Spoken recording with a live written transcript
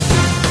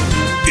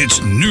It's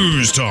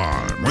news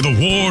time with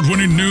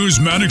award-winning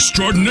newsman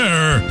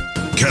extraordinaire,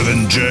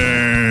 Kevin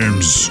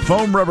James.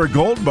 Foam rubber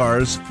gold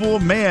bars fool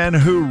man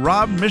who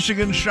robbed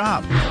Michigan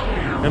shop.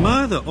 Am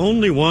I the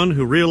only one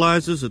who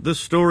realizes that this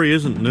story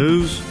isn't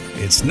news?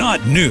 It's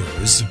not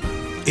news.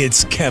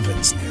 It's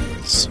Kevin's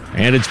news.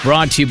 And it's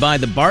brought to you by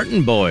the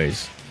Barton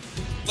Boys.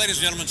 Ladies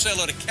and gentlemen, say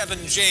hello to Kevin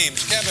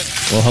James. Kevin.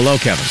 Well, hello,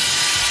 Kevin.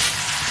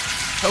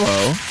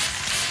 Hello.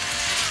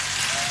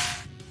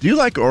 Do you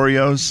like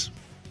Oreos?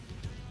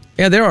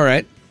 Yeah, they're all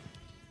right.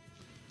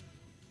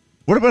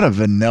 What about a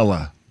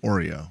vanilla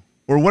Oreo?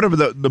 Or whatever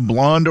the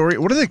blonde Oreo?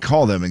 What do they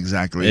call them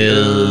exactly?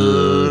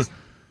 I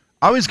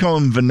always call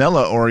them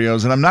vanilla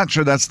Oreos, and I'm not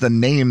sure that's the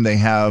name they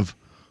have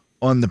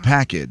on the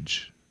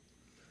package.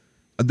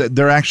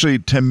 They're actually,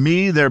 to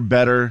me, they're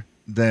better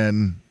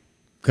than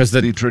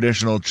the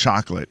traditional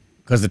chocolate.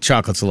 Because the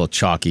chocolate's a little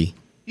chalky.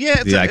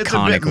 Yeah, it's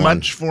a bit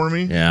much for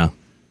me. Yeah.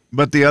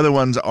 But the other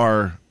ones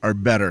are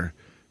better.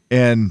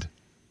 And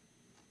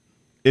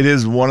it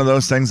is one of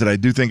those things that I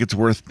do think it's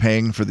worth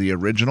paying for the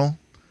original.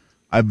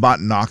 I've bought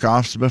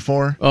knockoffs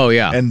before. Oh,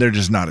 yeah. And they're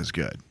just not as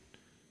good.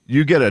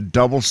 You get a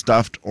double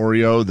stuffed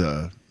Oreo,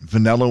 the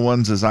vanilla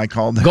ones, as I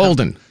call them.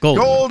 Golden.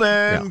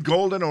 Yeah.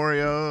 Golden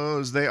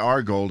Oreos. They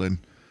are golden.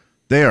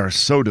 They are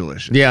so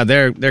delicious. Yeah,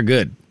 they're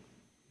good.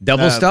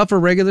 Double stuff or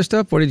regular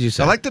stuff? What did you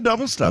say? I like the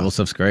double stuff. Double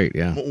stuff's great,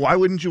 yeah. Why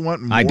wouldn't you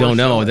want more? I don't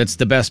know. filling? That's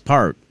the best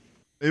part.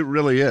 It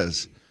really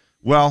is.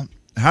 Well,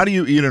 how do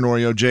you eat an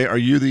Oreo, Jay? Are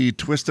you the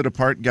twisted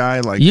apart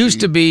guy? Used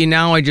to be.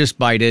 Now I just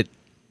bite it.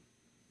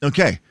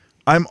 Okay.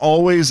 I'm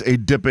always a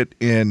dip it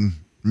in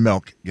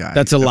milk guy.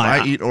 That's a lie.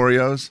 If I eat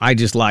Oreos. I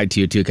just lied to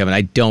you too, Kevin.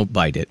 I don't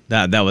bite it.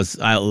 That was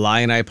a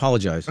lie, and I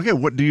apologize. Okay,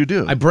 what do you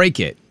do? I break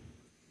it.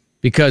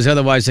 Because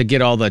otherwise I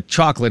get all the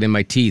chocolate in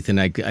my teeth, and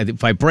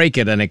if I break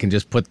it, then I can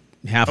just put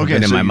half of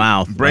it in my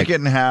mouth. Break it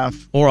in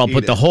half. Or I'll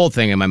put the whole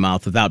thing in my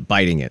mouth without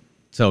biting it.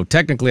 So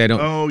technically I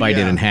don't bite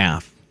it in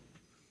half.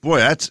 Boy,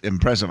 that's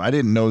impressive. I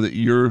didn't know that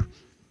you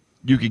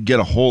could get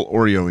a whole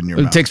Oreo in your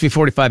mouth. It takes me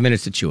 45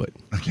 minutes to chew it.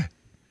 Okay.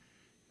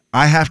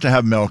 I have to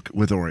have milk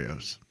with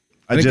Oreos.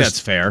 I think that's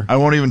fair. I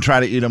won't even try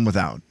to eat them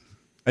without.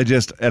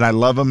 And I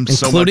love them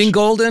so much. Including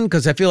golden?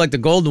 Because I feel like the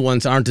golden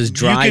ones aren't as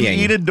drying.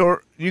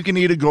 You can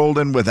eat a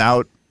golden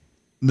without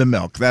the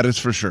milk. That is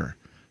for sure.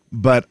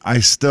 But I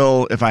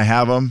still, if I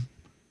have them,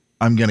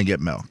 I'm going to get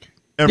milk.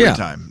 Every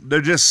time.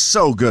 They're just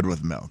so good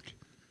with milk.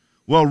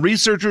 Well,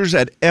 researchers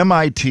at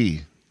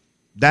MIT,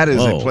 that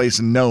is a place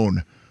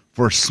known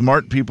for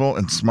smart people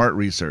and smart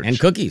research. And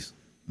cookies.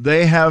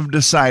 They have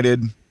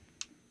decided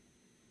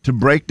to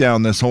break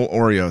down this whole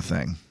Oreo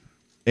thing.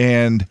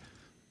 And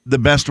the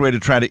best way to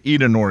try to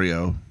eat an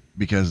Oreo,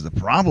 because the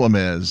problem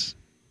is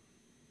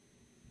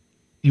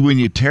when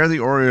you tear the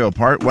Oreo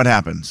apart, what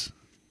happens?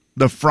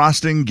 The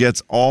frosting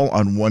gets all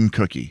on one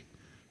cookie.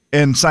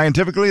 And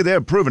scientifically, they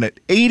have proven it.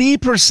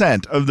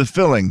 80% of the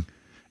filling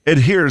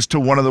adheres to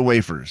one of the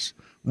wafers.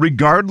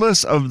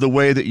 Regardless of the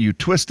way that you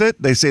twist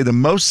it, they say the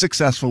most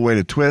successful way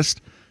to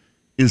twist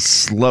is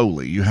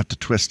slowly. You have to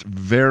twist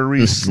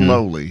very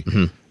slowly.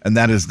 And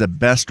that is the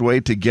best way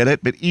to get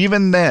it. But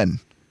even then,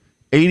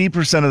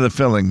 80% of the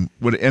filling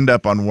would end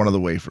up on one of the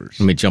wafers.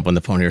 Let me jump on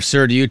the phone here.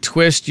 Sir, do you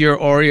twist your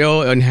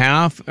Oreo in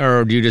half,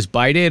 or do you just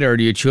bite it, or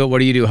do you chew it? What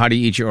do you do? How do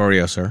you eat your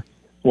Oreo, sir?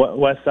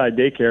 West Side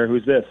Daycare,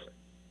 who's this?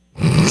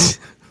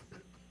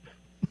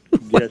 Do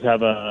you guys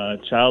have a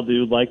child that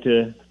you'd like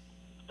to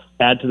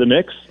add to the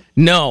mix?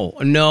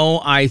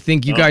 No, I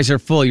think you guys are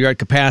full. You're at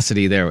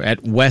capacity there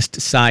at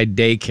West Side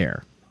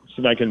Daycare. See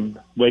if I can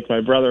wake my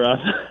brother up.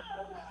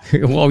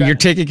 Well, you're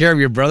taking care of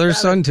your brother's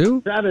son,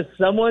 too? Travis,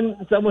 someone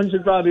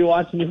should probably be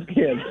watching these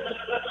kids.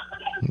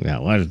 Yeah,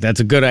 well,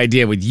 that's a good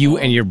idea with you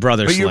and your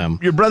brother, But Slim.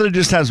 your brother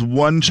just has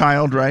one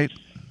child, right?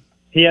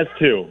 He has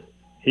two.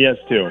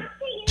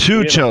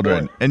 Two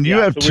children. And you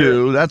have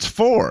two. That's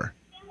four.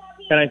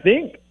 And I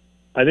think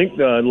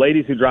the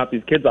ladies who drop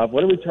these kids off,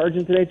 what are we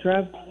charging today,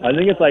 Trav? I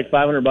think it's like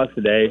 $500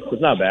 a day, so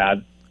it's not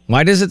bad.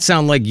 Why does it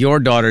sound like your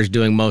daughter's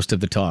doing most of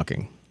the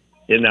talking?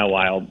 Isn't that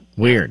wild?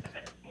 Weird.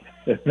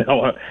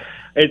 No,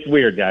 it's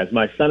weird, guys.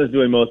 My son is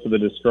doing most of the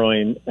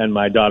destroying, and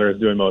my daughter is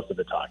doing most of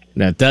the talking.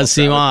 That does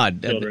seem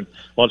odd.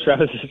 While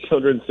Travis's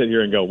children sit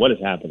here and go, what is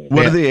happening?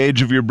 What are the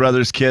age of your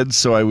brother's kids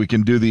so we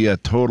can do the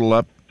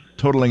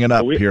totaling it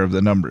up here of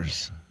the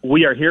numbers?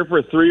 We are here for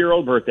a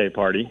 3-year-old birthday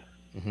party.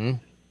 Mm-hmm.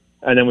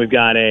 And then we've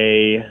got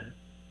a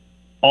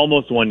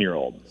almost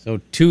 1-year-old.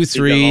 So two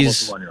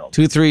threes,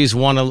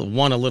 one a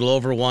little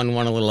over one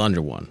a little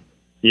under one.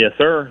 Yes,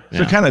 sir.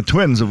 So kind of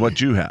twins of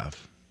what you have.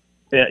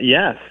 Yeah,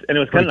 yes, and it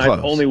was kind of nice.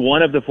 Only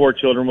one of the 4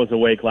 children was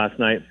awake last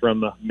night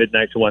from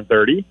midnight to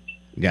 1:30.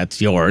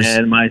 That's yours.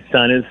 And my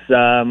son is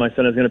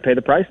going to pay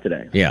the price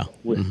today. Yeah,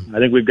 I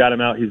think we've got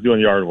him out. He's doing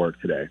yard work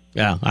today.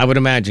 Yeah, I would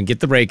imagine. Get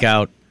the rake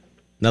out.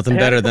 Nothing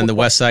better than the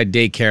West Side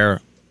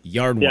Daycare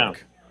yard work.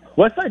 Yeah.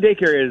 West Side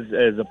Daycare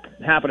is a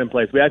happening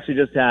place. We actually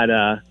just had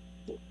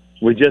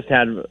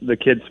the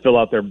kids fill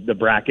out the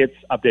brackets,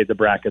 update the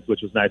brackets,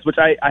 which was nice. Which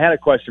I had a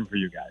question for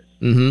you guys.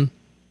 Mm-hmm.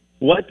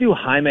 What do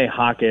Jaime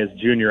Jaquez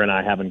Jr. and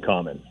I have in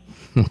common?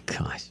 Oh,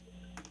 gosh.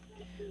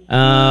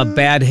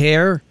 Bad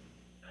hair.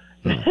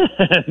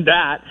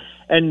 That,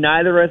 and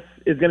neither of us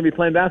is going to be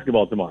playing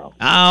basketball tomorrow.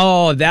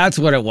 Oh, that's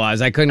what it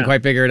was. I couldn't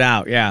quite figure it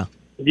out. Yeah.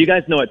 Do you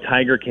guys know what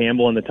Tiger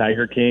Campbell and the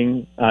Tiger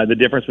King, the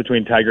difference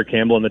between Tiger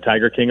Campbell and the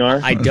Tiger King are?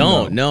 I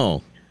don't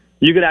know.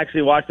 You could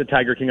actually watch the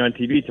Tiger King on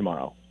TV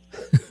tomorrow.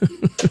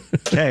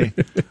 Okay.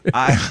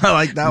 I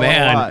like that one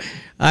a lot.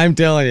 I'm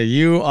telling you,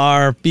 you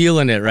are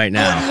feeling it right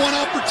now. One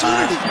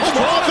opportunity.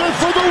 Brawther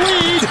for the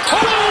lead.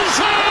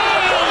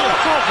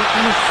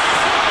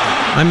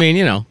 I mean,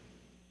 you know.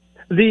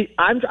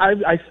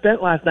 I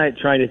spent last night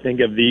trying to think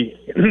of the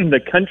the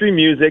country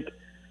music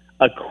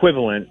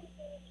equivalent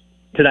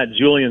to that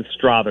Julian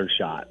Strawther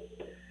shot,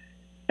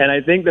 and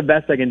I think the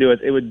best I can do is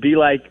it would be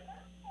like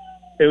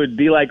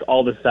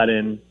all of a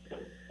sudden,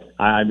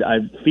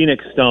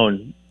 Phoenix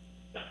Stone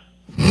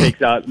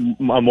takes out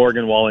a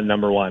Morgan Wallen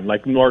number one.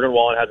 Like Morgan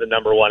Wallen has a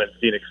number one, and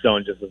Phoenix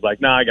Stone just is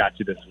like, "Nah, I got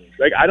you this week."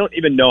 Like I don't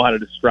even know how to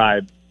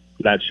describe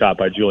that shot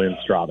by Julian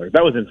Strawther.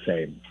 That was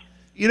insane.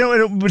 You know,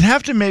 it would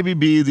have to maybe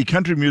be the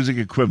country music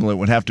equivalent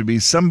would have to be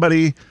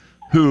somebody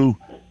who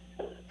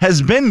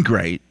has been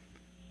great,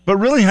 but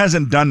really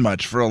hasn't done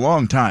much for a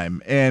long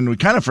time. And we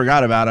kind of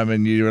forgot about him,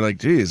 and you were like,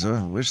 geez,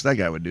 I wish that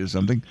guy would do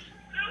something.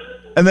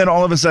 And then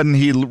all of a sudden,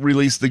 he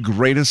released the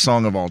greatest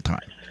song of all time.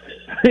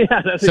 Yeah,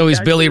 that's so exactly he's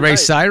Billy Ray right.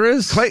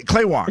 Cyrus?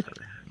 Clay Walker.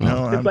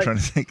 No, I'm like, trying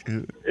to think.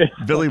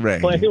 Billy Ray.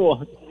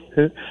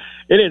 It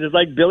is. It's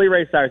like Billy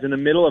Ray Cyrus in the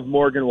middle of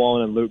Morgan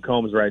Wallen and Luke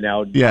Combs right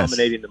now,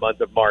 dominating the month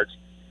of March.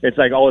 It's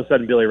like all of a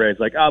sudden Billy Ray's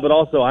like, but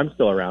also I'm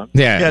still around.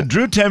 Yeah,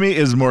 Drew Timme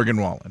is Morgan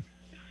Wallen.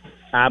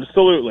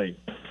 Absolutely.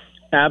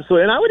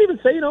 Absolutely. And I would even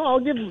say, I'll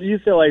give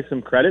UCLA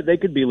some credit. They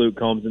could be Luke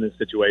Combs in this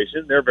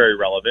situation. They're very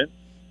relevant.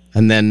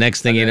 And then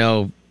next thing you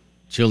know,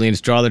 Julian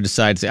Strawther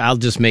decides, I'll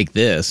just make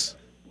this.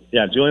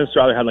 Yeah, Julian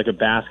Strawther had like a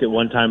basket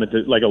one time,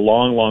 like a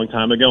long, long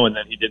time ago, and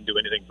then he didn't do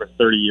anything for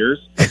 30 years.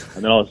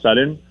 And then all of a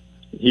sudden,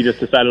 he just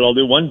decided I'll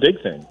do one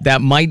big thing.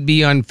 That might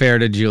be unfair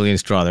to Julian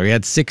Strawther. He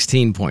had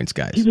 16 points,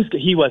 guys. He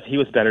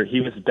was better.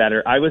 He was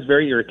better. I was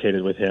very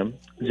irritated with him.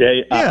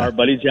 Jay, our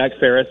buddy Jack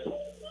Ferris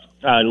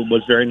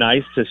was very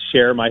nice to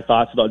share my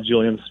thoughts about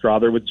Julian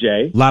Strawther with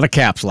Jay. A lot of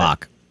caps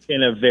lock.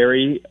 In a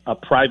very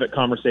private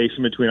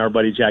conversation between our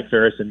buddy Jack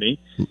Ferris and me.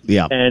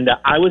 Yeah. And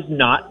I was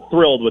not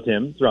thrilled with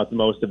him throughout the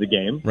most of the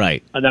game.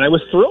 Right. And then I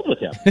was thrilled with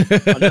him.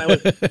 And then I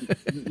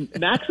was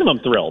maximum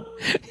thrilled.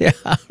 Yeah,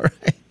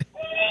 right.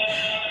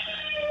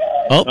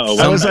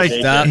 I was like,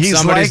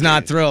 somebody's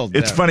not thrilled.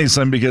 It's funny,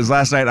 son, because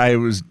last night I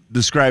was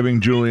describing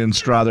Julian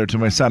Strawther to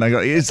my son. I go,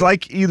 it's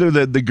like either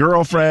the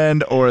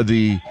girlfriend or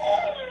the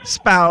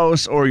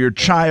spouse or your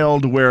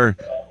child where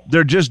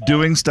they're just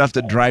doing stuff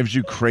that drives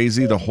you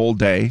crazy the whole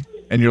day.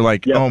 And you're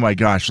like, oh my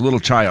gosh, little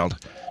child,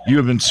 you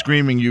have been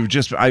screaming. You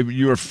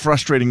are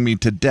frustrating me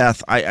to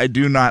death. I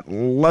do not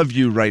love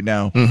you right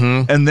now.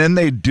 Mm-hmm. And then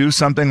they do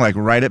something like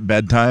right at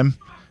bedtime.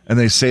 And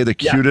they say the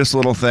cutest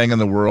little thing in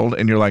the world,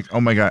 and you're like, "Oh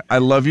my god, I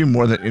love you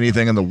more than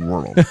anything in the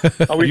world.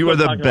 You are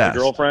the best."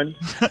 Girlfriend?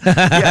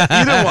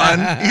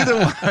 Yeah, either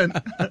one.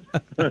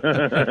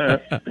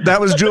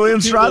 That was Julian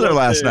Strawther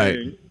last night.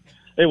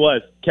 It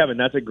was, Kevin.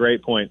 That's a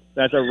great point.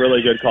 That's a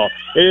really good call.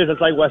 It is.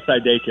 It's like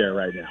Westside Daycare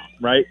right now,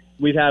 right?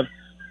 We have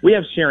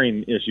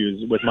sharing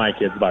issues with my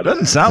kids. By the way,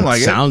 doesn't sound like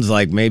it. Sounds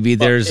like maybe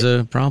there's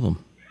a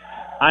problem.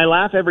 I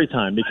laugh every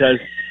time because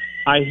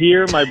I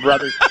hear my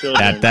brother's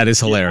children. That is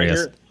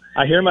hilarious.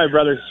 I hear my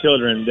brother's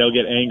children, they'll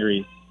get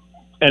angry,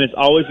 and it's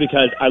always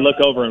because I look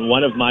over and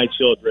one of my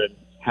children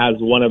has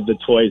one of the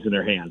toys in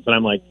their hands. And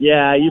I'm like,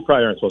 yeah, you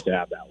probably aren't supposed to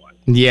have that one.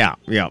 Yeah.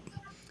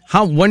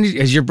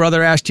 Has your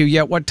brother asked you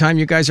yet what time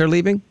you guys are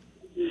leaving?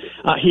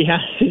 He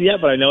hasn't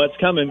yet, but I know it's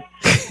coming.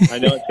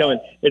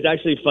 It's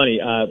actually funny.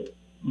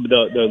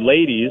 The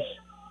ladies,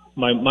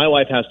 my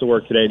wife has to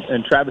work today,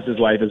 and Travis's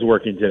wife is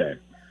working today.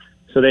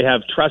 So they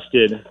have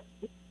trusted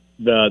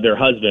their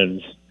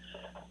husbands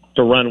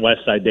to run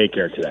Westside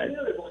Daycare today,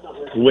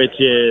 which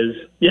is,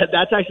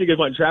 that's actually a good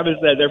one. Travis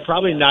said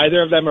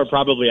neither of them are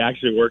probably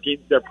actually working.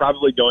 They're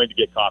probably going to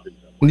get coffee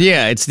somewhere.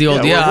 Yeah, it's the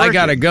old, I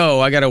got to go.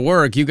 I got to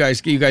work. You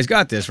guys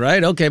got this,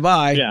 right? Okay,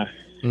 bye. Yeah.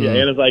 Yeah,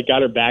 Anna's like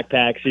got her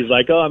backpack. She's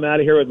like, "Oh, I'm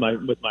out of here with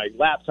my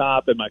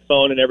laptop and my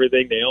phone and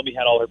everything." Naomi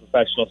had all her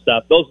professional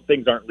stuff. Those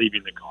things aren't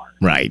leaving the car.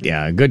 Right?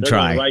 Yeah. Good They're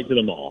try. Going right to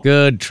the mall.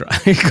 Good try.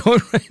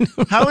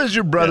 How is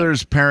your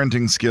brother's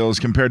parenting skills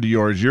compared to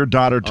yours? Your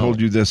daughter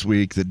told you this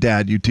week that,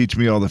 Dad, you teach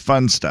me all the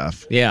fun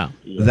stuff. Yeah.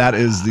 That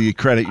is the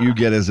credit you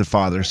get as a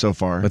father so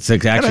far. That's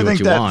exactly what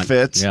you want. I think that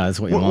fits. Yeah, that's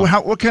what you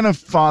want. What kind of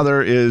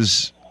father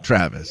is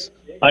Travis?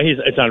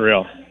 It's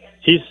unreal.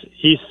 He's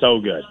so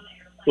good.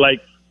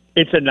 Like.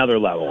 It's another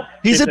level.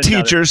 He's a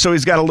teacher, so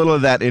he's got a little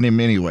of that in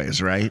him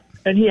anyways, right?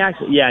 And he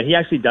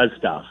actually does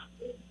stuff.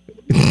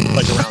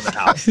 Like around the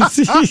house. That's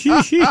one of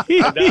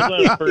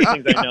the first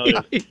things I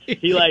noticed.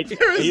 He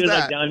was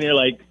like down here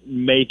like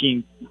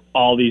making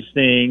all these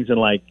things and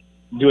like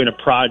doing a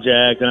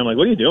project, and I'm like,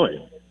 "What are you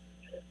doing?"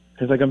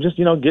 He's like, "I'm just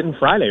getting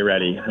Friday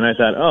ready." And I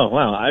thought, "Oh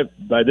wow,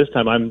 by this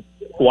time I'm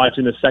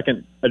watching the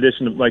second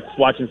edition of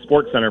watching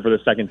Sports Center for the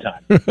second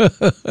time.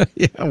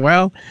 Yeah,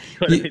 well,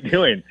 What are they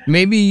doing?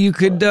 maybe you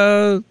could,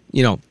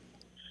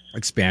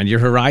 expand your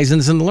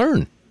horizons and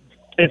learn.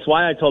 It's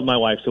why I told my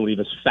wife to leave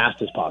as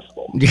fast as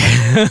possible.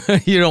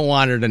 You don't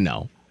want her to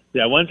know.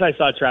 Yeah, once I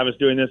saw Travis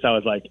doing this, I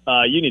was like,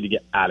 you need to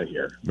get out of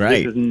here.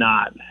 Right. This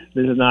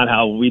is not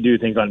how we do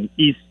things on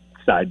East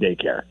Side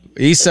Daycare.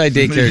 East Side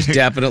Daycare is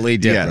definitely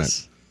different.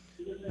 Yes.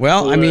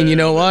 Well, I mean, you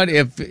know what?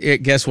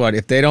 Guess what?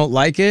 If they don't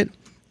like it,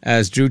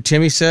 as Drew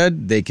Timmy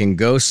said, they can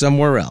go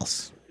somewhere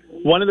else.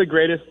 One of the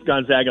greatest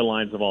Gonzaga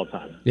lines of all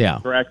time. Yeah.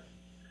 Correct?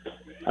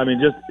 I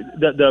mean, just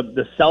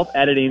the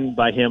self-editing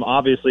by him,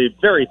 obviously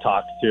very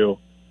talked to,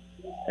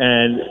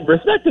 and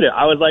respected it.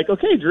 I was like,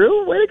 okay,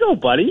 Drew, way to go,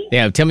 buddy.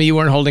 Yeah, tell me you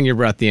weren't holding your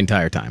breath the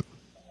entire time.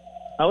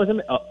 I was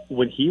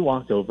when he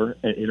walked over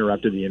and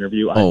interrupted the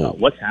interview, I thought,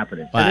 what's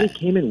happening? And then he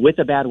came in with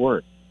a bad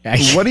word.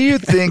 What do you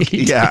think?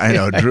 Yeah, I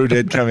know. Drew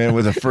did come in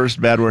with a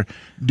first bad word.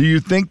 Do you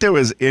think there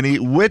was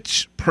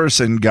which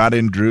person got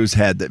in Drew's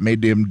head that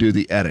made him do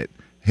the edit?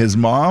 His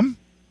mom?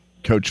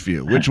 Coach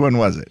Few. Which one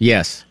was it?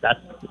 Yes. That's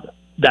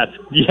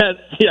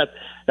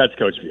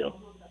Coach Few.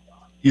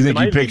 You think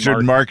he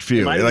pictured Mark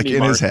Few, like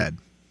in his head?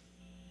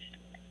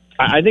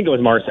 I think it was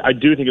Marcy. I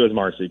do think it was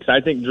Marcy, because I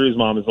think Drew's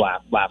mom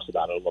laughs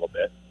about it a little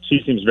bit.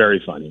 She seems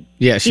very funny.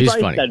 Yeah, she's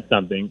funny. She said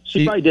something.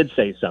 She probably did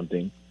say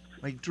something.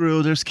 Like,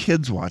 Drew, there's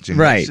kids watching.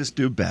 Right. Let's just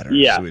do better,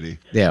 sweetie.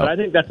 Yeah. But I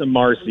think that's a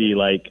Marcy,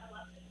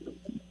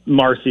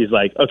 Marcy's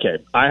like, okay,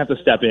 I have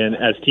to step in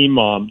as team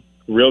mom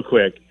real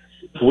quick.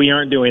 If we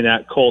aren't doing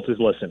that, Colt is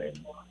listening.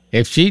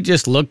 If she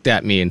just looked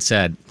at me and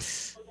said,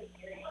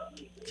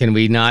 can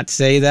we not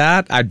say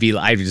that? I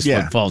just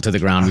would fall to the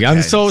ground. Okay.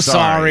 I'm so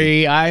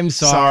sorry. I'm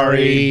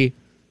sorry.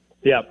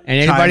 Yep. And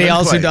anybody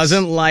else who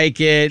doesn't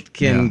like it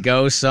can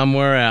go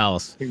somewhere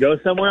else. Can go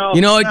somewhere else.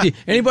 You know what?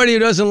 Anybody who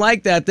doesn't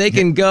like that, they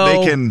can go.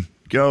 They can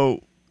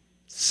go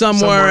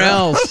somewhere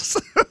else.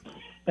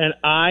 And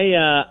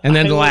and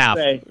then laugh.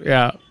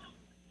 Yeah.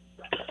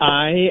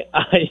 I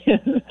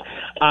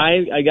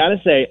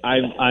gotta say,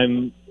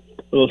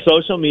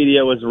 social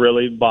media was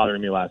really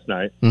bothering me last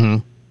night.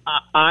 Mm-hmm.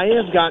 I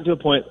have gotten to a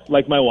point,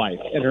 like my wife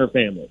and her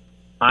family,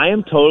 I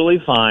am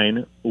totally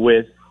fine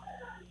with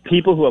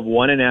people who have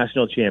won a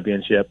national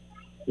championship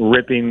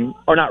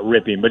not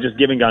ripping, but just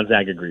giving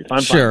Gonzaga grief.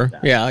 I'm fine with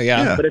that.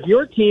 Yeah. But if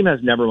your team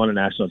has never won a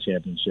national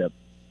championship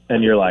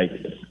and you're like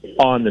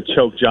on the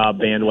choke job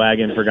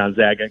bandwagon for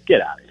Gonzaga,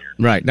 get out of here.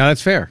 Right. No,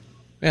 that's fair.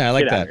 Yeah, I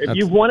like that. If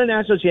you've won a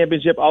national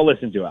championship, I'll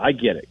listen to it. I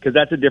get it, because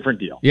that's a different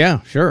deal.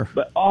 Yeah, sure.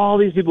 But all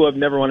these people who have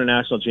never won a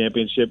national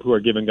championship who are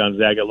giving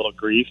Gonzaga a little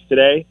grief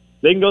today,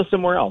 they can go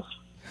somewhere else.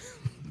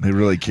 They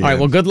really can. All right,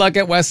 well, good luck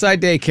at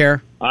Westside Daycare.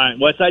 All right,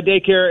 Westside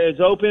Daycare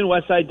is open.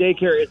 Westside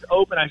Daycare is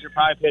open. I should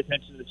probably pay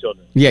attention to the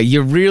children. Yeah,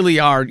 you really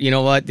are. You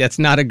know what? That's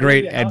not a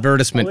great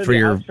advertisement for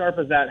your... How sharp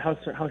is that? How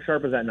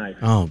sharp is that knife?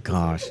 Oh,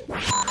 gosh.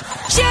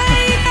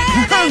 Jay,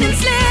 Evan, and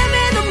Slim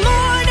in the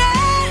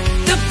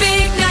morning. The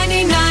big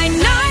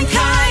 99.9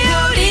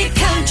 Coyote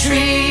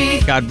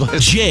Country. God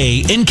bless.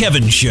 Jay and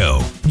Kevin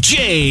Show.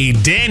 Jay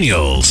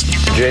Daniels.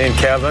 Jay and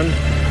Kevin.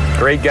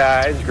 Great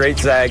guys, great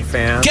Zag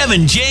fans.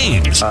 Kevin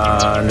James.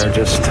 And they're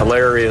just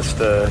hilarious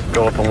to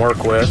go up and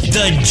work with.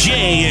 The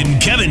Jay and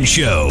Kevin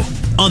Show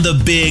on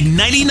the big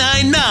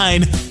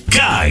 99.9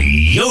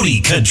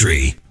 Coyote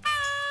Country.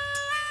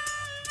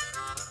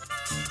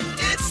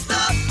 It's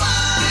the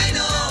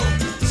final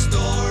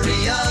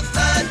story of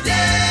the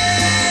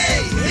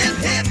day. Hip,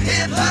 hip,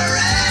 hip,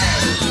 hooray.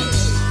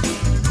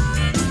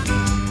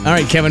 All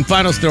right, Kevin,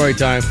 final story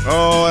time.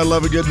 Oh, I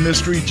love a good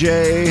mystery,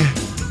 Jay.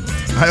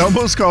 I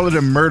almost call it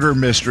a murder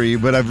mystery,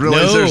 but I've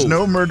realized there's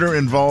no murder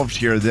involved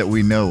here that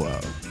we know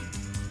of.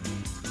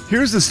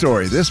 Here's the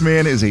story. This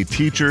man is a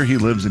teacher. He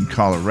lives in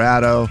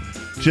Colorado.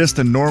 Just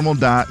a normal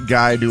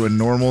guy doing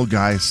normal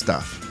guy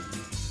stuff.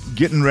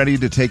 Getting ready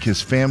to take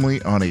his family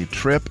on a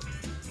trip,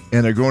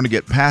 and they're going to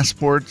get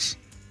passports.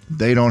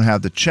 They don't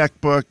have the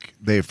checkbook.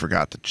 They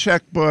forgot the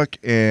checkbook,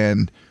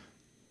 and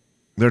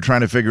they're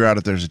trying to figure out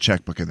if there's a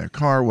checkbook in their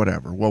car,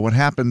 whatever. Well, what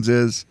happens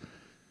is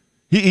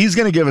he's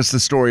going to give us the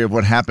story of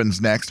what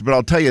happens next, but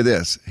I'll tell you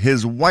this.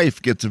 His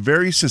wife gets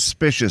very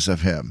suspicious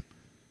of him,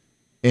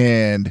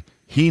 and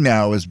he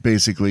now is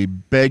basically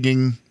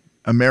begging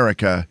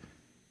America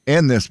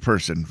and this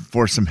person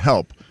for some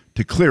help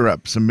to clear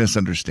up some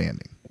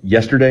misunderstanding.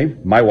 Yesterday,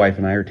 my wife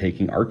and I are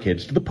taking our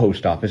kids to the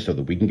post office so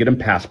that we can get them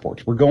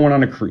passports. We're going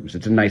on a cruise.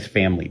 It's a nice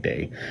family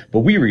day. But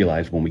we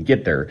realized when we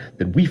get there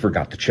that we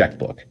forgot the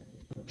checkbook.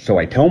 So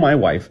I tell my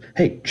wife,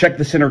 hey, check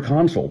the center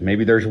console.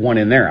 Maybe there's one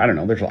in there. I don't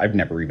know. I've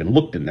never even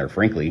looked in there,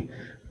 frankly.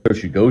 So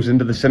she goes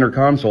into the center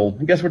console,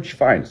 and guess what she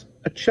finds?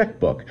 A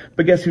checkbook.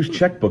 But guess whose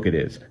checkbook it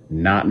is?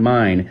 Not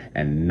mine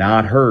and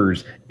not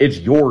hers. It's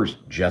yours,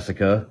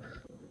 Jessica.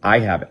 I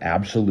have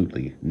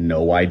absolutely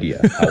no idea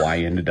how I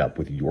ended up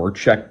with your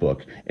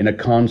checkbook in a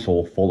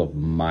console full of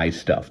my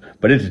stuff,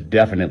 but it's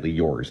definitely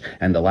yours.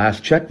 And the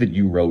last check that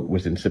you wrote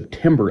was in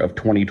September of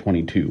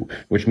 2022,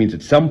 which means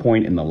at some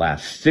point in the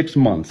last 6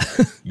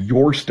 months,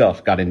 your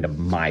stuff got into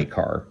my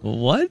car.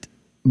 What?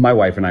 My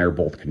wife and I are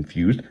both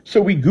confused, so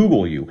we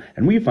Google you,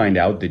 and we find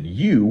out that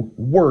you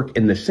work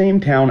in the same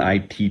town I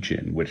teach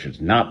in, which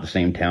is not the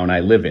same town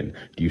I live in.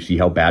 Do you see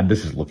how bad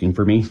this is looking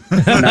for me?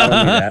 Not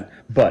only that,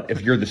 but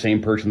if you're the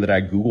same person that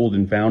I Googled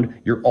and found,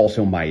 you're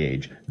also my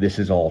age. This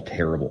is all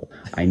terrible.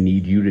 I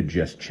need you to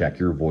just check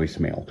your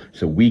voicemail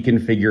so we can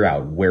figure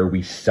out where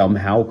we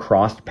somehow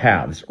crossed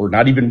paths, or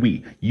not even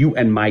we, you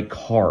and my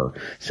car,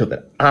 so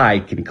that I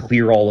can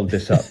clear all of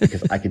this up,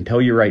 because I can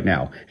tell you right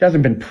now, it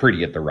hasn't been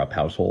pretty at the Rupp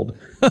household.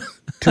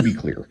 To be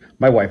clear,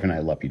 my wife and I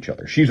love each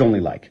other. She's only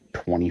like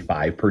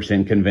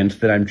 25% convinced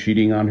that I'm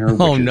cheating on her,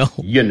 which is,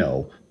 you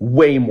know,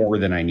 way more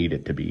than I need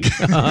it to be.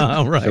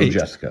 Right. So,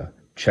 Jessica,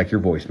 check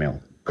your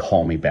voicemail.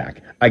 Call me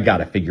back. I got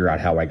to figure out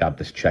how I got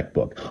this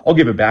checkbook. I'll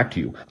give it back to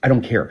you. I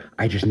don't care.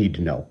 I just need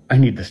to know. I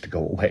need this to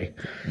go away.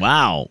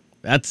 Wow.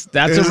 That's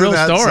a real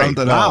story.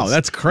 Wow,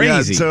 that's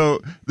crazy. Yeah, so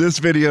this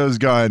video's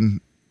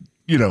gone,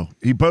 you know,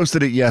 he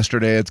posted it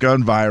yesterday. It's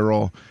gone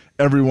viral.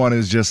 Everyone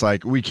is just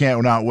like, we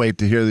can't not wait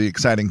to hear the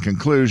exciting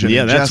conclusion.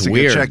 Yeah, and that's Jessica,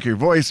 weird. check your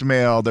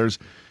voicemail. There's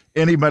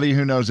anybody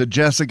who knows that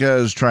Jessica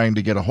is trying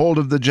to get a hold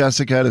of the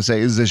Jessica to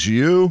say, is this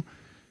you?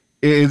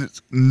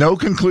 It's no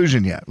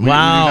conclusion yet. We do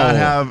not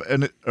have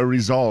a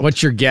result.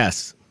 What's your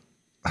guess?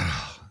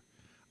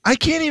 I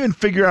can't even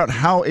figure out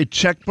how a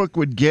checkbook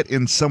would get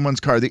in someone's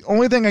car. The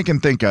only thing I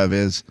can think of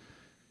is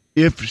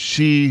if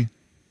she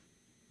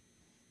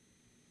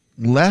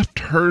left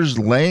hers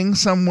laying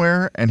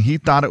somewhere and he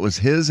thought it was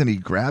his and he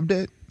grabbed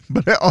it.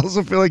 But I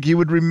also feel like he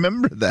would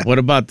remember that. What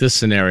about this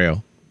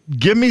scenario?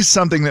 Give me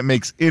something that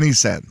makes any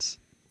sense.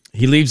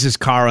 He leaves his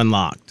car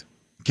unlocked.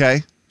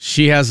 Okay.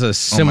 She has a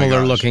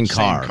similar looking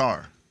car. Same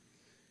car.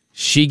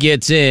 She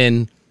gets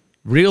in,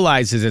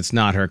 realizes it's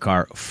not her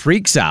car,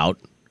 freaks out.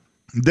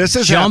 This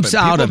has jumps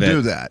happened. out People of it.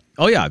 do that.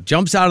 Oh, yeah.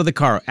 Jumps out of the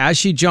car. As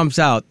she jumps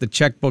out, the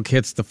checkbook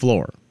hits the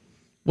floor.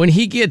 When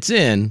he gets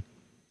in,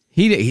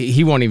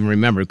 he won't even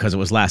remember because it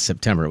was last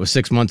September. It was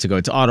 6 months ago.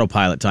 It's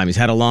autopilot time. He's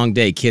had a long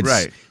day. Kids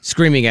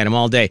screaming at him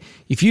all day.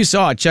 If you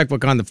saw a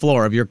checkbook on the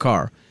floor of your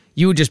car,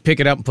 you would just pick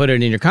it up and put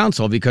it in your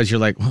console because you're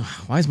like,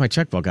 why is my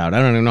checkbook out? I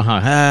don't even know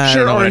how.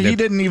 Sure, or maybe he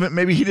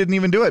didn't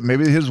even do it.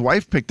 Maybe his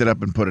wife picked it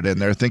up and put it in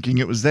there thinking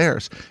it was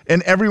theirs.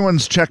 And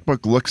everyone's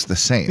checkbook looks the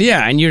same.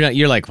 Yeah, and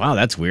you're like, wow,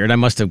 that's weird. I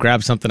must have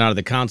grabbed something out of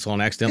the console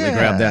and accidentally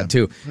grabbed that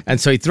too. And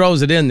so he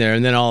throws it in there,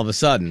 and then all of a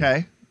sudden.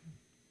 Okay.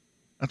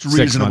 That's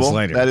reasonable. 6 months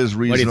later. That is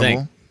reasonable. What do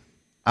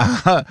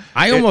you think?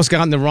 I almost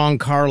got in the wrong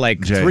car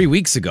like 3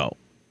 weeks ago.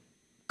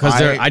 Because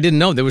I didn't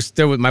know. There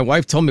was my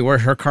wife told me where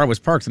her car was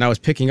parked, and I was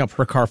picking up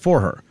her car for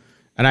her.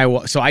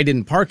 And so I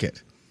didn't park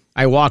it.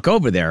 I walk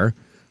over there.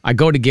 I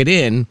go to get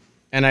in,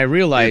 and I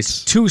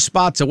realize 2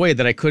 spots away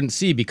that I couldn't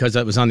see because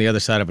it was on the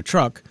other side of a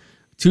truck.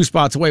 2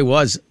 spots away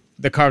was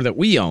the car that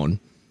we own,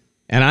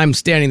 and I'm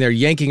standing there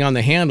yanking on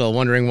the handle,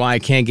 wondering why I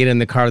can't get in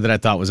the car that I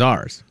thought was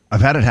ours.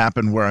 I've had it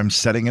happen where I'm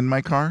sitting in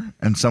my car,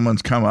 and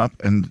someone's come up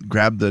and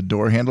grabbed the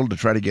door handle to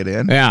try to get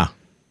in. Yeah.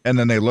 And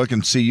then they look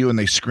and see you and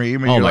they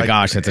scream. And oh, you're my like,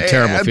 gosh, that's a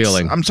terrible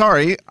feeling. I'm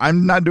sorry.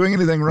 I'm not doing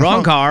anything wrong.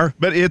 Wrong car.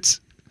 But it's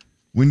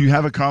when you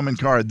have a common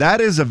car. That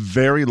is a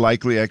very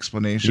likely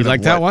explanation. You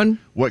like that one?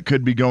 What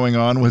could be going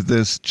on with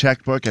this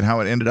checkbook and how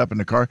it ended up in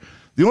the car.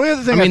 The only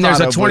other thing I there's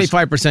a thought of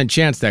 25%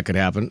 chance that could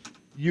happen.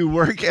 You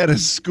work at a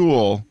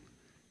school,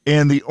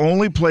 and the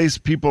only place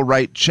people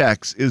write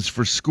checks is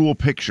for school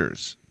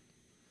pictures.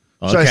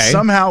 Okay. So I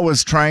somehow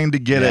was trying to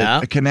get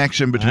a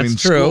connection between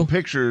school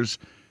pictures.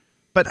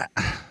 But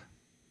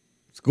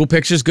school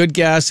pictures, good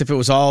guess. If it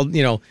was all,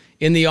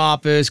 in the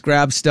office,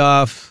 grab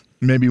stuff.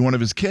 Maybe one of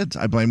his kids.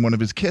 I blame one of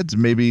his kids.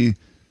 Maybe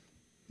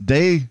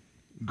they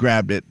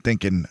grabbed it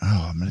thinking,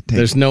 I'm going to take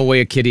There's no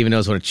way a kid even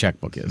knows what a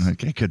checkbook is.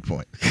 Okay, good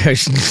point.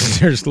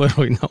 There's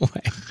literally no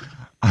way.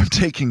 I'm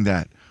taking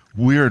that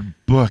weird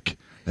book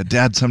that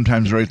Dad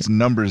sometimes writes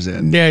numbers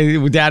in.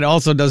 Yeah, Dad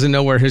also doesn't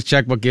know where his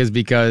checkbook is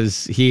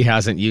because he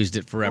hasn't used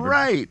it forever.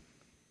 Right.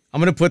 I'm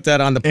going to put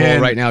that on the poll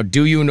right now.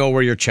 Do you know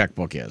where your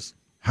checkbook is?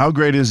 How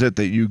great is it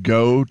that you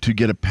go to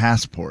get a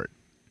passport?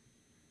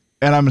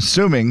 And I'm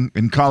assuming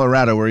in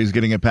Colorado, where he's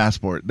getting a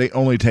passport, they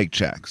only take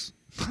checks.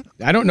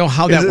 I don't know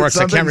how that works.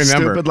 I can't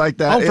remember. Stupid like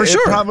that? Oh, for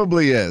sure. It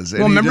probably is.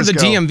 Well, remember the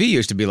DMV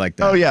used to be like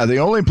that. Oh, yeah. The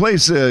only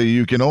place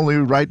you can only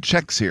write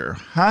checks here.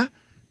 Huh?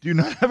 Do you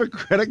not have a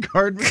credit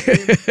card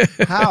machine?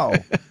 How?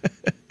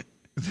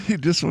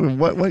 Just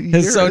what year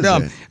It's so is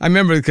dumb. it? I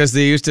remember because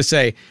they used to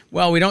say,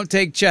 well, we don't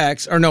take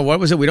checks. Or no, what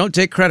was it? We don't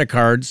take credit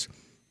cards,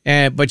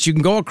 but you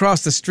can go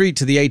across the street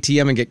to the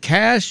ATM and get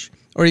cash,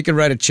 or you can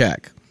write a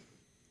check.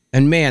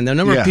 And man, the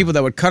number of people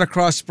that would cut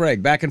across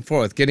Sprague back and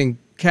forth getting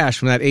cash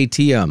from that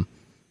ATM.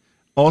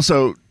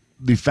 Also,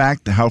 the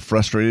fact how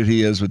frustrated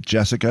he is with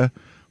Jessica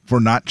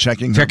for not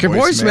checking Check her your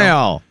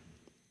voicemail.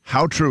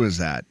 How true is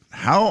that?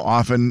 How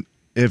often,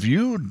 if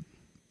you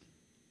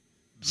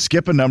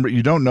skip a number,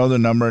 you don't know the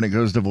number and it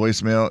goes to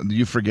voicemail,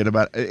 you forget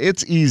about it.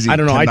 It's easy. I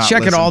don't know. to I not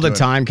check it listen all the to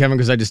time, Kevin,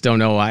 because I just don't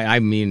know. I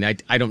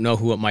don't know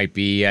who it might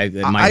be. It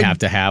might have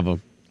to have a.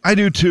 I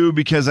do too,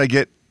 because I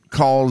get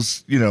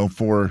calls,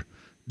 for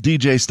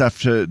DJ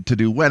stuff to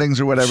do weddings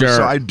or whatever. Sure.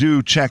 So I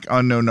do check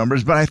unknown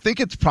numbers, but I think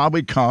it's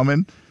probably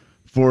common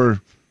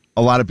for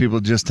a lot of people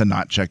just to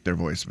not check their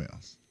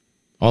voicemails.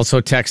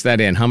 Also, text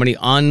that in. How many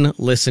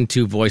unlistened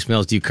to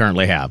voicemails do you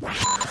currently have?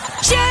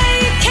 Jay,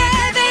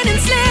 Kevin, and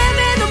Slim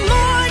in the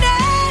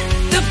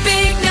morning. The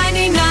big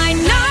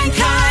 99.9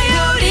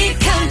 Coyote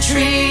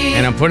Country.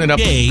 And I'm putting it up.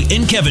 Jay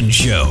and Kevin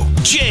Show.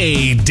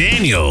 Jay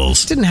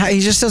Daniels. He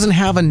just doesn't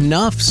have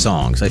enough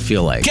songs, I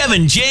feel like.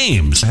 Kevin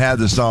James. I had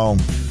the song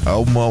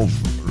almost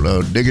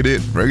digging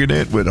it, bringing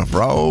it with a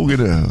frog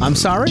in a... I'm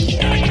sorry?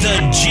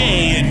 The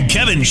Jay and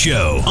Kevin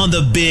Show on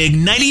the big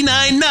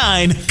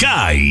 99.9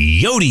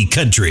 Coyote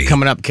Country.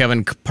 Coming up,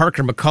 Kevin,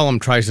 Parker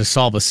McCollum tries to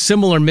solve a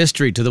similar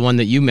mystery to the one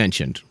that you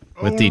mentioned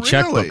with the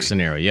checkbook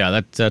scenario.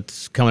 Yeah,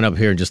 that's coming up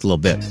here in just a little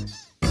bit.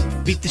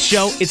 Beat the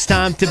show, it's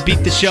time to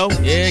beat the show.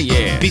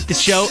 Yeah. Beat the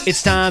show,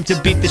 it's time to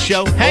beat the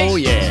show. Hey, oh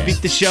yeah.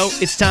 Beat the show,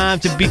 it's time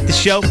to beat the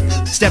show.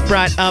 Step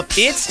right up,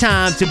 it's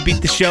time to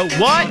beat the show.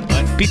 What?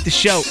 Beat the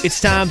show,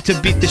 it's time to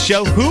beat the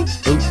show. Who?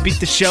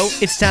 Beat the show,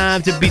 it's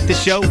time to beat the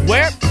show.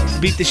 Where?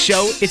 Beat the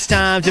show, it's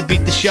time to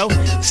beat the show.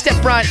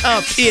 Step right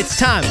up, it's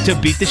time to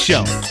beat the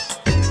show.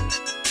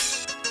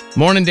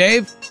 Morning,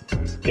 Dave.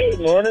 Good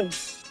morning.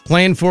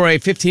 Playing for a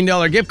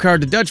 $15 gift card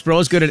to Dutch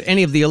Bros. Good at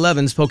any of the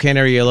 11 Spokane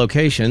area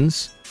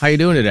locations. How you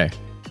doing today?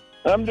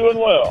 I'm doing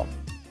well.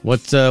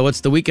 What's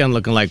the weekend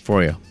looking like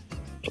for you?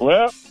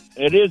 Well,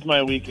 it is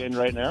my weekend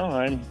right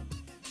now.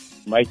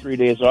 My 3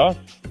 days off.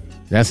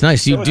 That's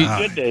nice. It was a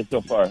good day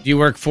so far. Do you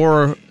work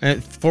 4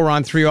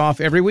 on 3 off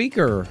every week,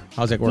 or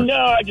how's that work? No,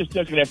 I just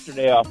took an extra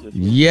day off this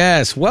week.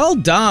 Yes, well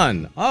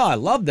done. Oh, I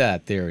love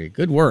that theory.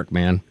 Good work,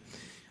 man.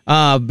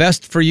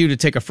 Best for you to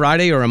take a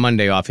Friday or a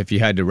Monday off if you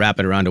had to wrap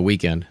it around a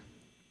weekend?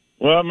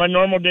 Well, my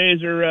normal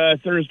days are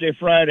Thursday,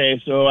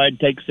 Friday, so I'd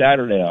take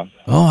Saturday off.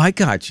 Oh, I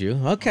got you.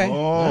 Okay.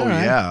 Oh,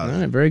 yeah. All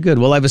right, very good.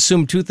 Well, I've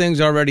assumed 2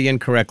 things already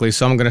incorrectly,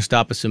 so I'm going to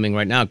stop assuming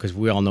right now because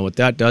we all know what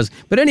that does.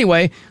 But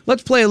anyway,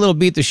 let's play a little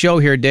Beat the Show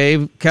here,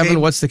 Dave. Kevin,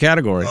 what's the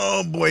category?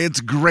 Oh, boy,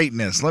 it's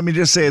greatness. Let me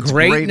just say it's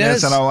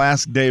greatness and I'll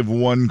ask Dave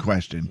one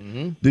question.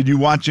 Mm-hmm. Did you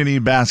watch any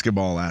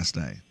basketball last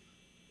night?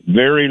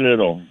 Very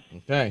little.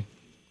 Okay.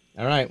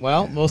 All right,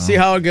 well, we'll see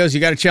how it goes.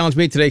 You got to challenge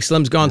me today.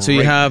 Slim's gone, so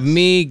you have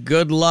me.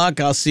 Good luck.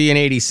 I'll see you in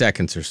 80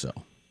 seconds or so.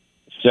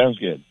 Sounds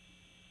good.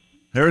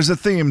 There's a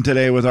theme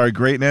today with our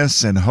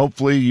greatness, and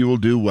hopefully you will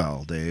do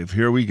well, Dave.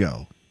 Here we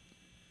go.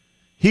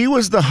 He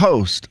was the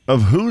host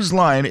of Whose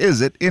Line Is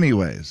It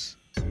Anyways?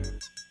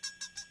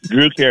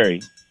 Drew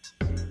Carey.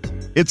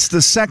 It's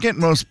the second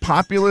most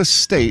populous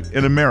state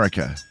in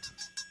America.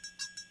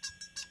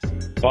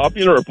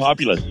 Popular or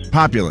populous?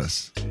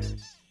 Populous.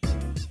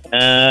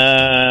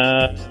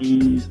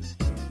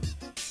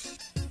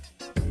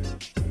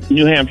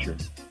 New Hampshire.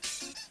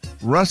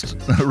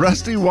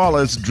 Rusty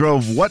Wallace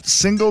drove what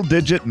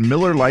single-digit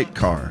Miller Lite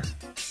car?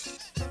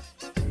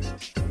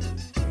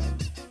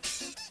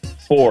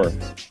 4.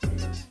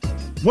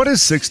 What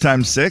is 6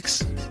 times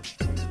 6?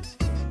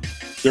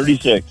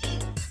 36.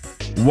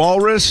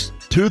 Walrus,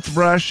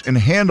 toothbrush, and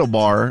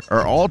handlebar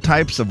are all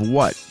types of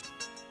what?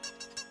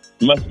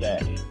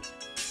 Mustache.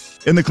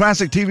 In the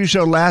classic TV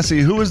show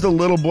Lassie, who was the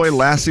little boy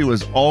Lassie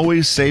was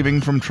always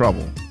saving from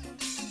trouble?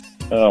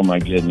 Oh, my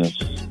goodness.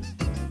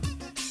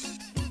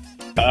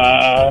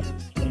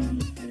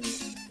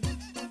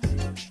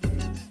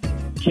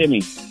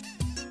 Timmy.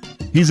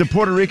 He's a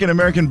Puerto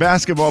Rican-American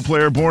basketball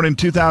player born in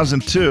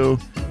 2002.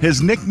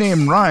 His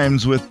nickname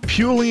rhymes with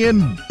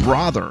Pewlian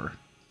Brawther.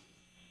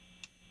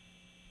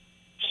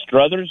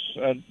 Struthers?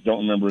 I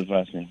don't remember his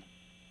last name.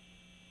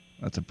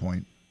 That's a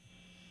point.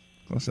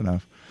 Close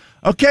enough.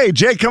 Okay,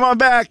 Jake, come on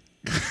back.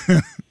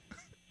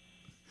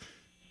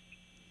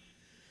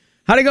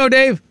 How'd it go,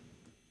 Dave?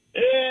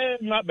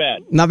 Not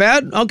bad. Not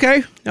bad?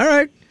 Okay. All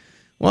right.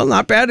 Well,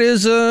 not bad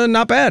is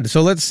not bad.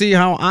 So let's see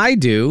how I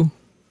do.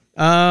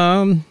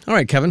 All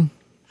right, Kevin.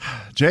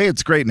 Jay,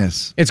 it's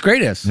greatness. It's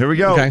greatness. Here we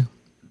go. Okay.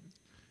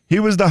 He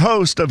was the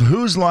host of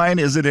Whose Line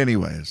Is It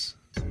Anyways?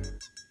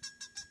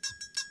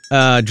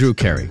 Drew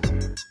Carey.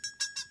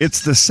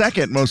 It's the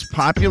second most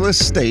populous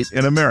state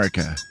in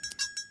America.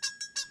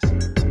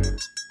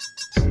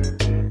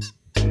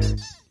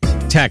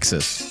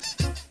 Texas.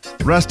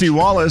 Rusty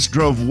Wallace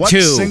drove what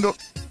 2. single...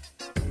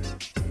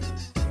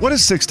 What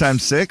is 6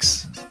 times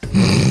 6?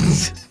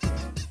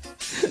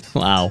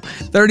 Wow.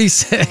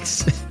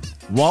 36.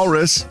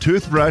 Walrus,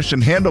 toothbrush,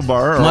 and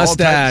handlebar are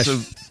Mustache. all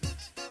types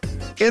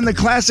of... In the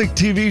classic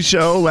TV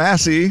show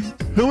Lassie,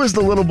 who was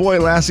the little boy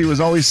Lassie was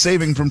always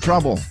saving from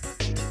trouble?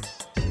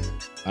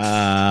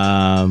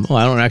 Well,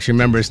 I don't actually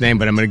remember his name,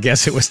 but I'm going to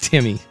guess it was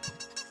Timmy.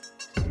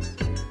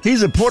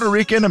 He's a Puerto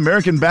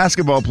Rican-American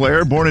basketball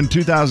player born in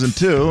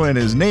 2002, and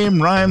his name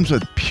rhymes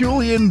with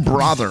Pewlian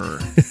Brawther.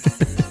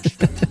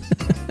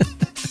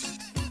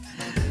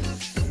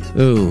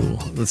 Ooh,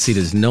 let's see.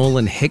 Does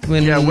Nolan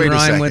Hickman wait a rhyme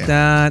second. with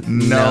that?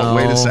 No,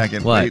 wait a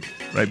second. What? Wait,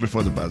 right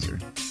before the buzzer.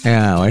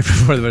 Yeah, right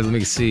before the buzzer. Let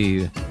me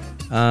see.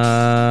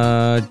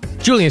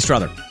 Julian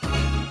Strother.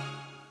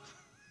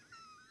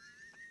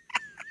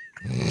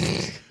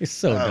 You're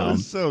so That dumb.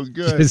 was so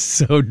good. Just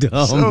so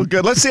dumb. So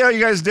good. Let's see how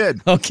you guys did.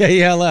 Okay,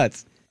 yeah,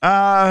 let's.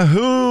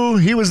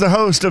 He was the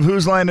host of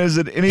Whose Line Is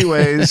It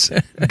Anyways?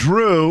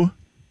 Drew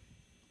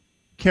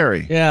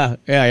Carey. Yeah.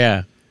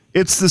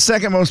 It's the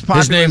second most popular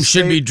His name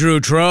should state be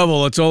Drew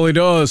Trouble. That's all he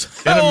does.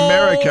 in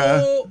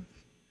America.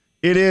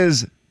 It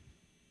is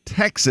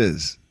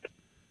Texas.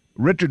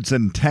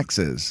 Richardson,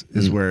 Texas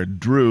is where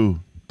Drew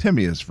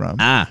Timmy is from.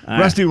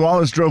 Rusty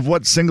Wallace drove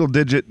what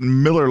single-digit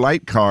Miller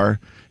Lite car?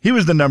 He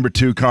was the number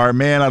 2 car.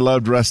 Man, I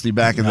loved Rusty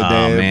back in the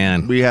day. Oh,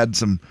 man. We had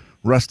some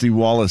Rusty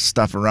Wallace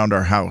stuff around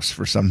our house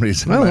for some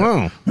reason. Oh,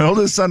 wow. My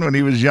oldest son, when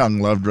he was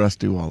young, loved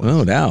Rusty Wallace.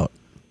 No doubt.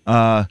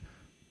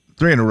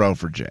 3 in a row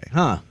for Jay.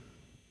 Huh.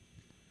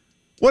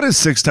 What is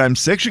 6 times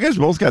 6? You guys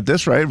both got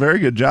this right. Very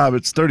good job.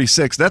 It's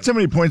 36. That's how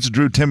many points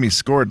Drew Timmy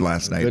scored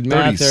last night. Good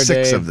math 36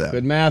 there, Dave. of them.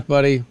 Good math,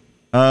 buddy.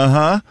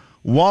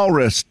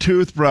 Walrus,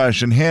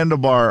 toothbrush, and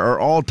handlebar are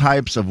all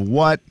types of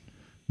what?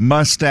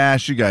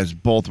 Mustache. You guys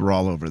both were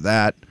all over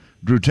that.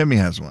 Drew Timmy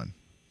has one.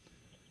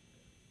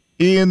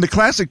 In the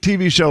classic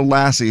TV show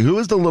Lassie, who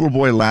is the little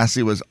boy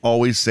Lassie was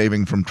always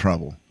saving from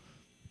trouble?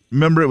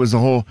 Remember, it was the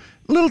whole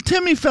little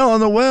Timmy fell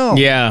in the well.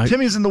 Yeah.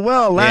 Timmy's in the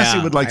well. Lassie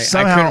would I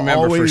somehow couldn't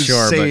remember for always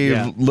sure, but save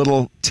yeah.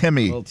 little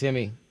Timmy. Little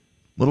Timmy.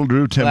 Little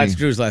Drew Timmy. Well, that's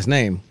Drew's last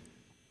name.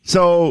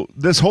 So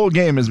this whole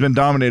game has been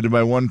dominated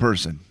by one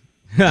person,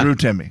 Drew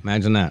Timmy.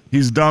 Imagine that.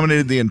 He's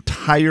dominated the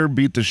entire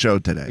Beat the Show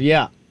today.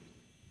 Yeah.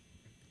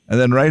 And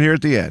then right here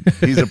at the end,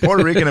 he's a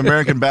Puerto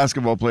Rican-American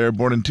basketball player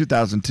born in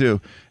 2002,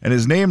 and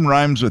his name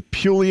rhymes with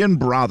Pewlian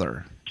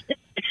Brawther.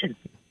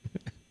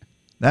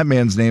 That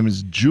man's name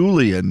is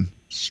Julian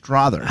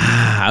Strawther.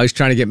 I was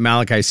trying to get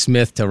Malachi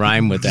Smith to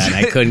rhyme with that, and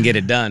I couldn't get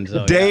it done.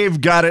 So,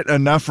 Dave got it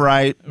enough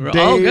right.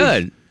 Oh,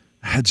 good.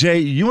 Jay,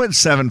 you went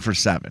 7 for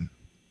 7,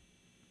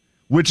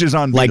 which is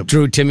unbeatable. Like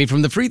Drew Timmy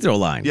from the free throw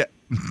line. Yeah.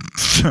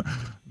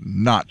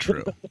 Not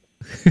true.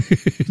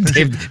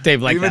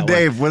 Dave like Even that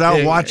Dave, one.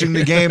 without watching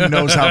the game,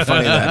 knows how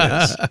funny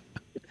that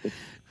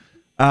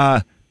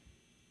is.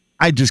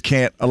 I just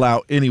can't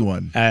allow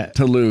anyone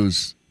to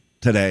lose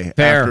today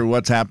after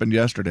what's happened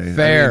yesterday.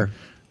 Fair. I mean,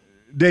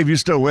 Dave, you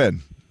still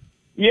win.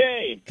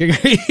 Yay!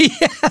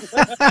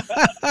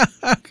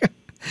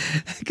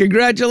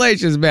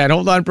 Congratulations, man.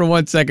 Hold on for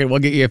 1 second. We'll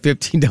get you a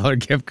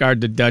 $15 gift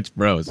card to Dutch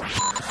Bros. Jay,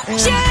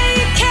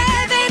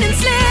 Kevin, and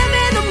Slim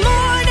in the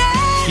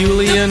morning.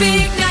 Julian. The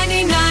big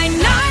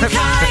 99.9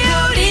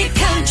 Coyote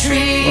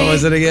Country. What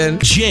was it again?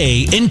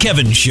 Jay and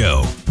Kevin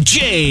Show.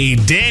 Jay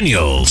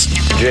Daniels.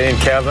 Jay and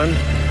Kevin,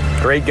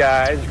 great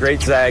guys,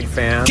 great Zag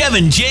fans.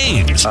 Kevin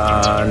James.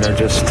 And they're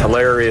just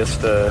hilarious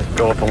to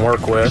go up and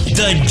work with.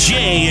 The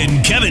Jay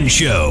and Kevin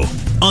Show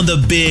on the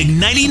big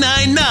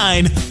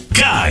 99.9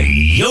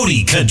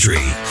 Coyote Country.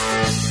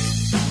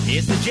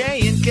 It's the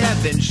Jay and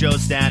Kevin Show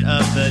stat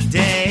of the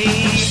day.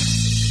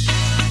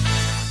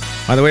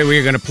 By the way, we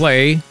are going to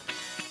play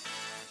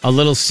a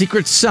little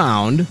secret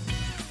sound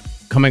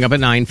coming up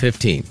at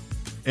 9:15.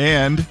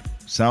 And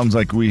sounds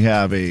like we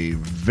have a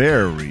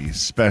very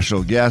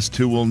special guest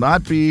who will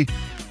not be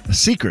a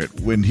secret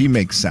when he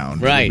makes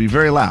sound. Right. It'll be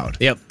very loud.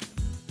 Yep.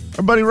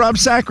 Our buddy Rob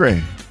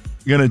Sacre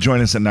going to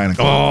join us at 9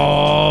 o'clock.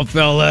 Oh,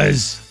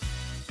 fellas.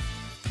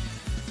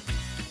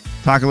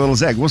 Talk a little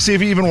Zag. We'll see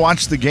if he even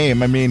watched the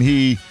game. I mean,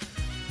 he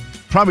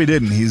probably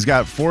didn't. He's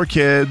got 4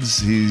 kids.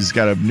 He's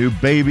got a new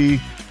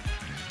baby.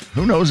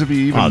 Who knows if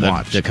he even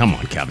watched? Come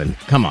on, Kevin.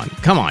 Come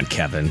on,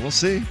 Kevin. We'll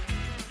see.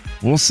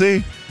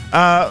 7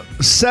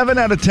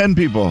 out of 10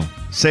 people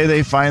say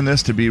they find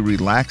this to be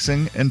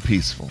relaxing and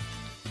peaceful.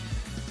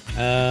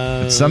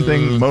 It's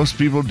something most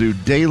people do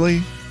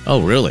daily.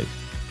 Oh, really?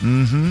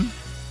 Mm-hmm.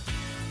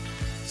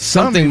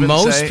 Something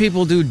most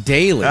people do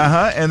daily.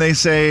 And they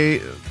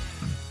say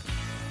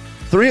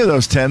 3 of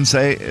those 10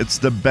 say it's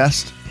the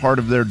best part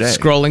of their day.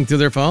 Scrolling through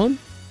their phone?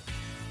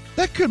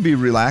 That could be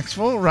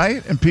relaxful,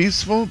 right? And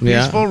peaceful,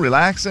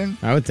 relaxing.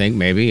 I would think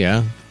maybe,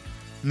 yeah.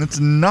 That's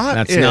not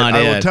That's it. not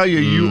I it. will tell you,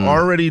 you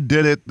already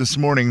did it this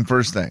morning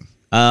first thing.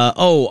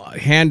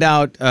 Hand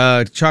out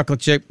chocolate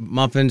chip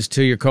muffins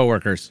to your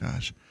coworkers.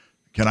 Gosh.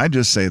 Can I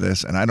just say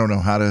this? And I don't know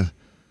how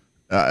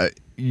to...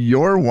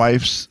 your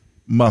wife's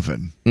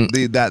muffin,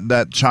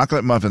 that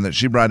chocolate muffin that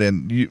she brought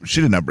in, she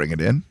did not bring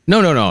it in. No.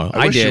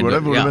 I wish did. She would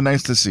have. It would have been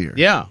nice to see her.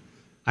 Yeah.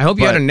 I hope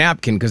you had a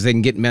napkin because they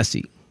can get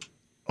messy.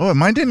 Oh,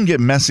 mine didn't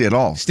get messy at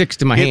all. Sticks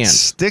to my hand.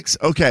 Sticks?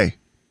 Okay.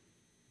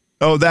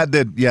 Oh, that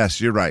did.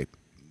 Yes, you're right.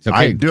 Okay.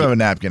 I do have a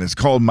napkin. It's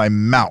called my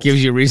mouth.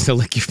 Gives you a reason to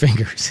lick your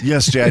fingers.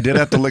 Yes, Jay, I did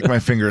have to lick my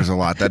fingers a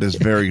lot. That is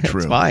very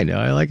true. It's fine.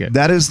 I like it.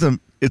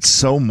 It's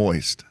so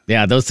moist.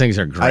 Yeah, those things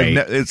are great.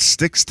 It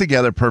sticks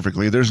together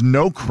perfectly. There's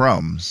no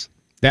crumbs.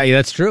 Yeah,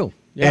 that's true.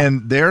 Yeah.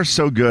 And they're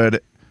so good.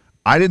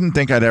 I didn't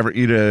think I'd ever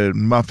eat a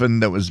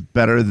muffin that was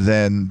better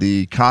than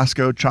the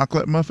Costco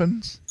chocolate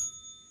muffins.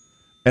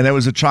 And it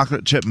was a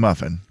chocolate chip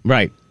muffin.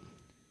 Right.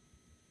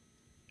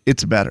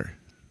 It's better.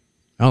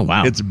 Oh,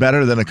 wow. It's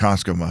better than a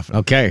Costco muffin.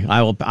 Okay,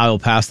 I will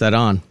pass that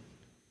on.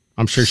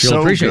 I'm sure she'll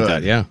So appreciate good.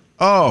 that, yeah.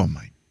 Oh,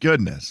 my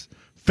goodness.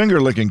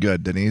 Finger looking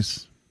good,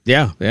 Denise.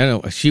 Yeah,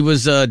 no, she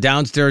was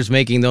downstairs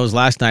making those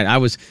last night. I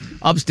was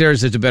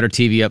upstairs. There's a better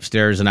TV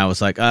upstairs, and I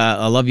was like,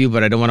 I love you,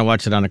 but I don't want to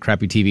watch it on a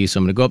crappy TV, so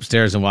I'm going to go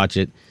upstairs and watch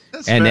it.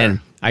 That's and fair.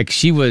 then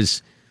she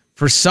was,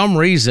 for some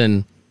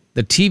reason,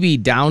 the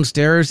TV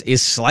downstairs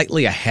is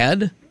slightly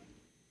ahead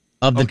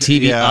of the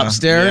TV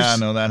upstairs. Yeah,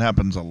 no, that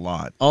happens a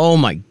lot. Oh,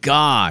 my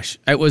gosh.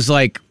 It was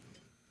like,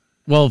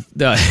 well,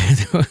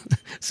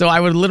 so I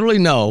would literally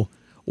know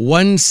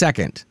 1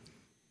 second,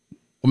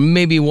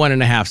 maybe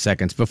 1.5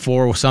 seconds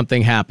before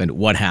something happened,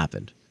 what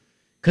happened.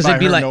 Because it'd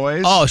be like,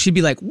 noise? oh, she'd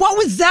be like, what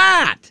was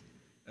that?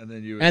 And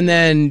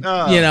then,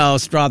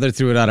 Strawther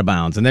threw it out of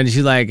bounds. And then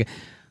she's like,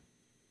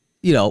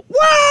 whoa,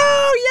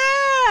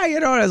 yeah.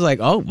 And I was like,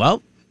 oh,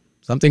 well,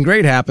 something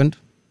great happened.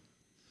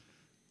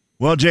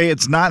 Well, Jay,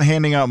 it's not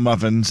handing out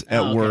muffins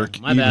at work,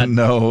 even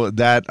though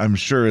that, I'm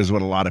sure, is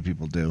what a lot of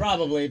people do.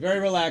 Probably. Very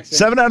relaxing.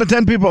 7 out of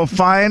 10 people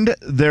find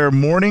their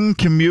morning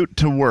commute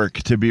to work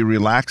to be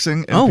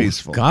relaxing and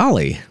peaceful.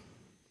 Golly.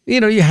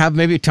 You have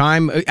maybe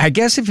time. I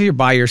guess if you're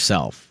by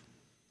yourself.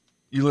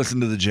 You listen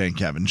to the Jay and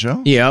Kevin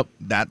show? Yep.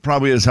 That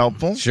probably is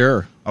helpful.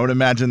 Sure. I would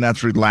imagine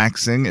that's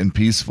relaxing and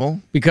peaceful.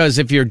 Because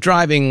if you're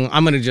driving,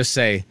 I'm going to just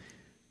say,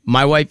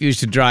 my wife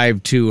used to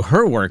drive to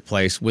her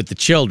workplace with the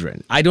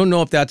children. I don't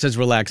know if that's as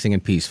relaxing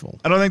and peaceful.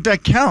 I don't think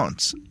that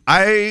counts.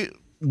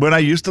 When I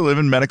used to live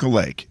in Medical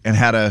Lake and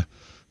had a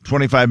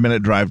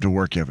 25-minute drive to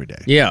work every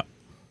day. Yeah.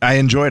 I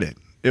enjoyed it.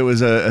 It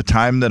was a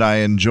time that I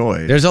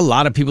enjoyed. There's a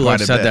lot of people who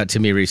have said that to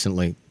me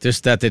recently.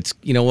 Just that it's,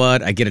 you know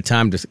what, I get a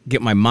time to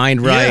get my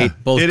mind right,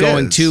 both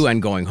going to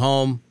and going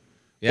home.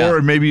 Yeah.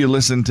 Or maybe you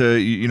listen to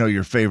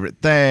your favorite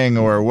thing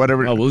or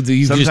whatever. Oh, well,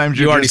 you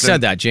already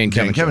said that, Jane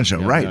Kevin show.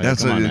 Yeah, right. yeah,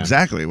 that's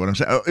exactly what I'm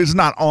saying. It's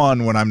not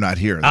on when I'm not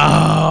here. Though.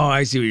 Oh,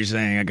 I see what you're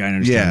saying. I kind of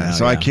understand now.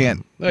 So I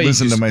can't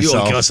listen to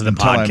myself. You listen to the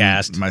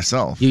podcast.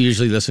 Myself. You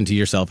usually listen to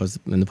yourself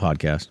in the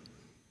podcast.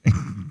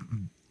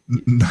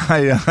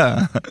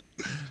 I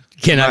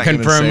cannot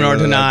confirm nor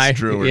deny. That's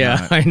true or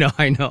not.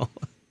 I know.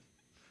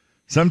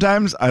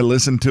 Sometimes I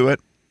listen to it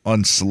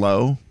on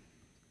slow.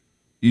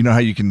 You know how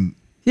you can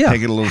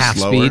take it a little half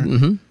slower?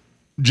 Speed,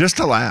 just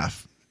to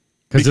laugh.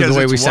 Because of the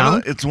way we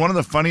sound? It's one of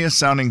the funniest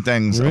sounding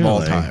things of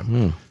all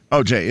time.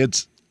 Oh, Jay,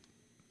 it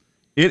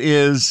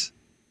is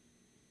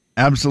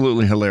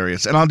absolutely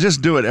hilarious. And I'll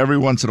just do it every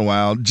once in a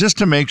while just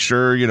to make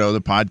sure,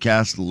 the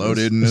podcast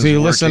loaded and so you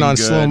listen on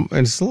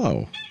good.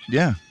 slow.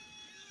 Yeah.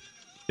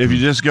 If you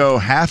just go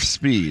half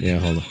speed. Yeah,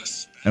 hold on.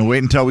 And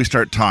wait until we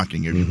start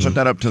talking. If you put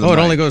that up to the it mic.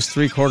 only goes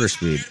 3/4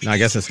 speed. No, I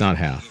guess it's not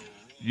half.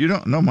 You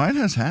don't? No, mine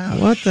has half.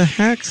 What the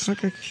heck?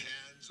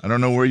 I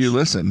don't know where you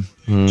listen.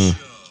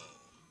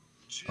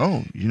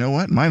 Oh, you know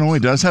what? Mine only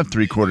does have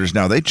 3/4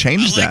 now. They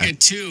changed that. I like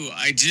it too.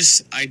 I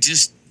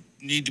just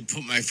need to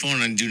put my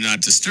phone on Do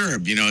Not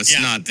Disturb.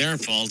 It's not their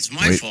fault. It's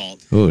my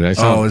fault. Ooh,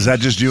 is that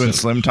just you and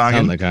Slim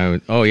talking?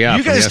 Yeah.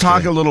 You guys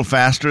talk a little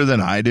faster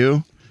than I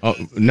do. Oh,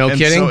 no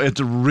kidding? So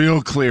it's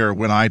real clear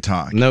when I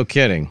talk. No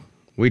kidding.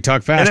 We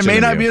talk faster. And it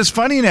may not be as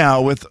funny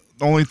now with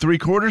only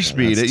 3/4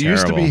 speed. It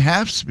used to be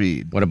half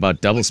speed. What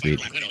about double speed?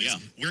 Yeah.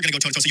 We're going to go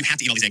toe-to-toe, so you have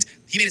to eat all these eggs.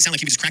 He made it sound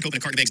like he would just crack open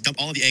a carton of eggs, dump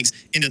all of the eggs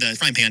into the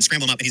frying pan,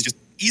 scramble them up, and he's just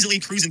easily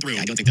cruising through.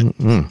 I don't think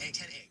that...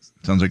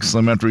 Sounds like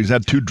Slim after he's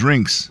had 2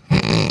 drinks.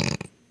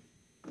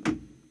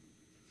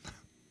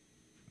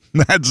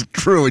 That's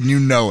true, and you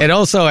know it. And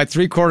also, at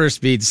 3/4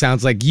 speed,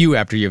 sounds like you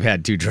after you've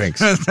had 2 drinks.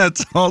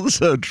 That's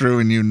also true,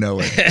 and you know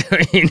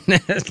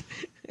it.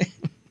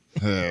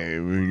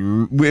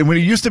 When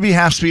it used to be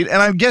half speed,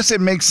 and I guess it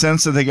makes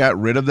sense that they got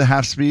rid of the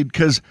half speed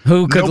because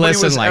who could nobody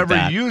listen was like ever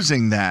that?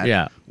 using that.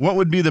 Yeah. What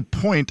would be the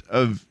point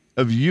of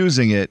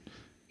using it?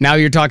 Now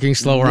you're talking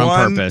slower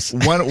on purpose.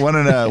 one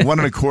and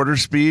a quarter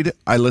speed.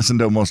 I listen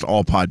to almost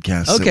all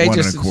podcasts. Okay, at 1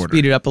 just and a quarter.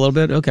 Speed it up a little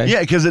bit. Okay. Yeah,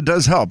 because it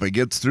does help. It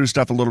gets through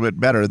stuff a little bit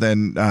better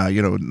than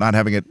not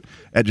having it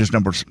at just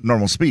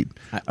normal speed.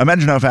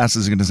 Imagine how fast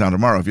this is going to sound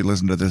tomorrow if you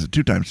listen to this at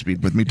 2 times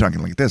speed with me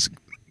talking like this.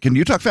 Can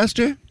you talk fast,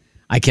 Jay?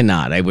 I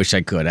cannot. I wish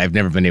I could. I've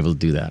never been able to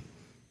do that.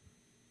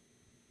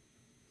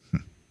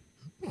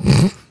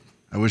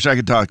 I wish I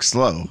could talk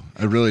slow.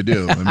 I really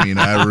do. I mean,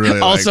 I really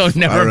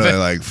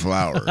like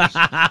flowers.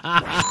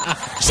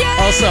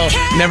 Also,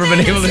 never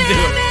been able to do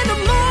it.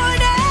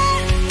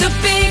 The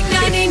big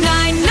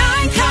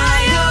 99.9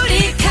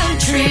 Coyote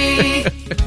Country.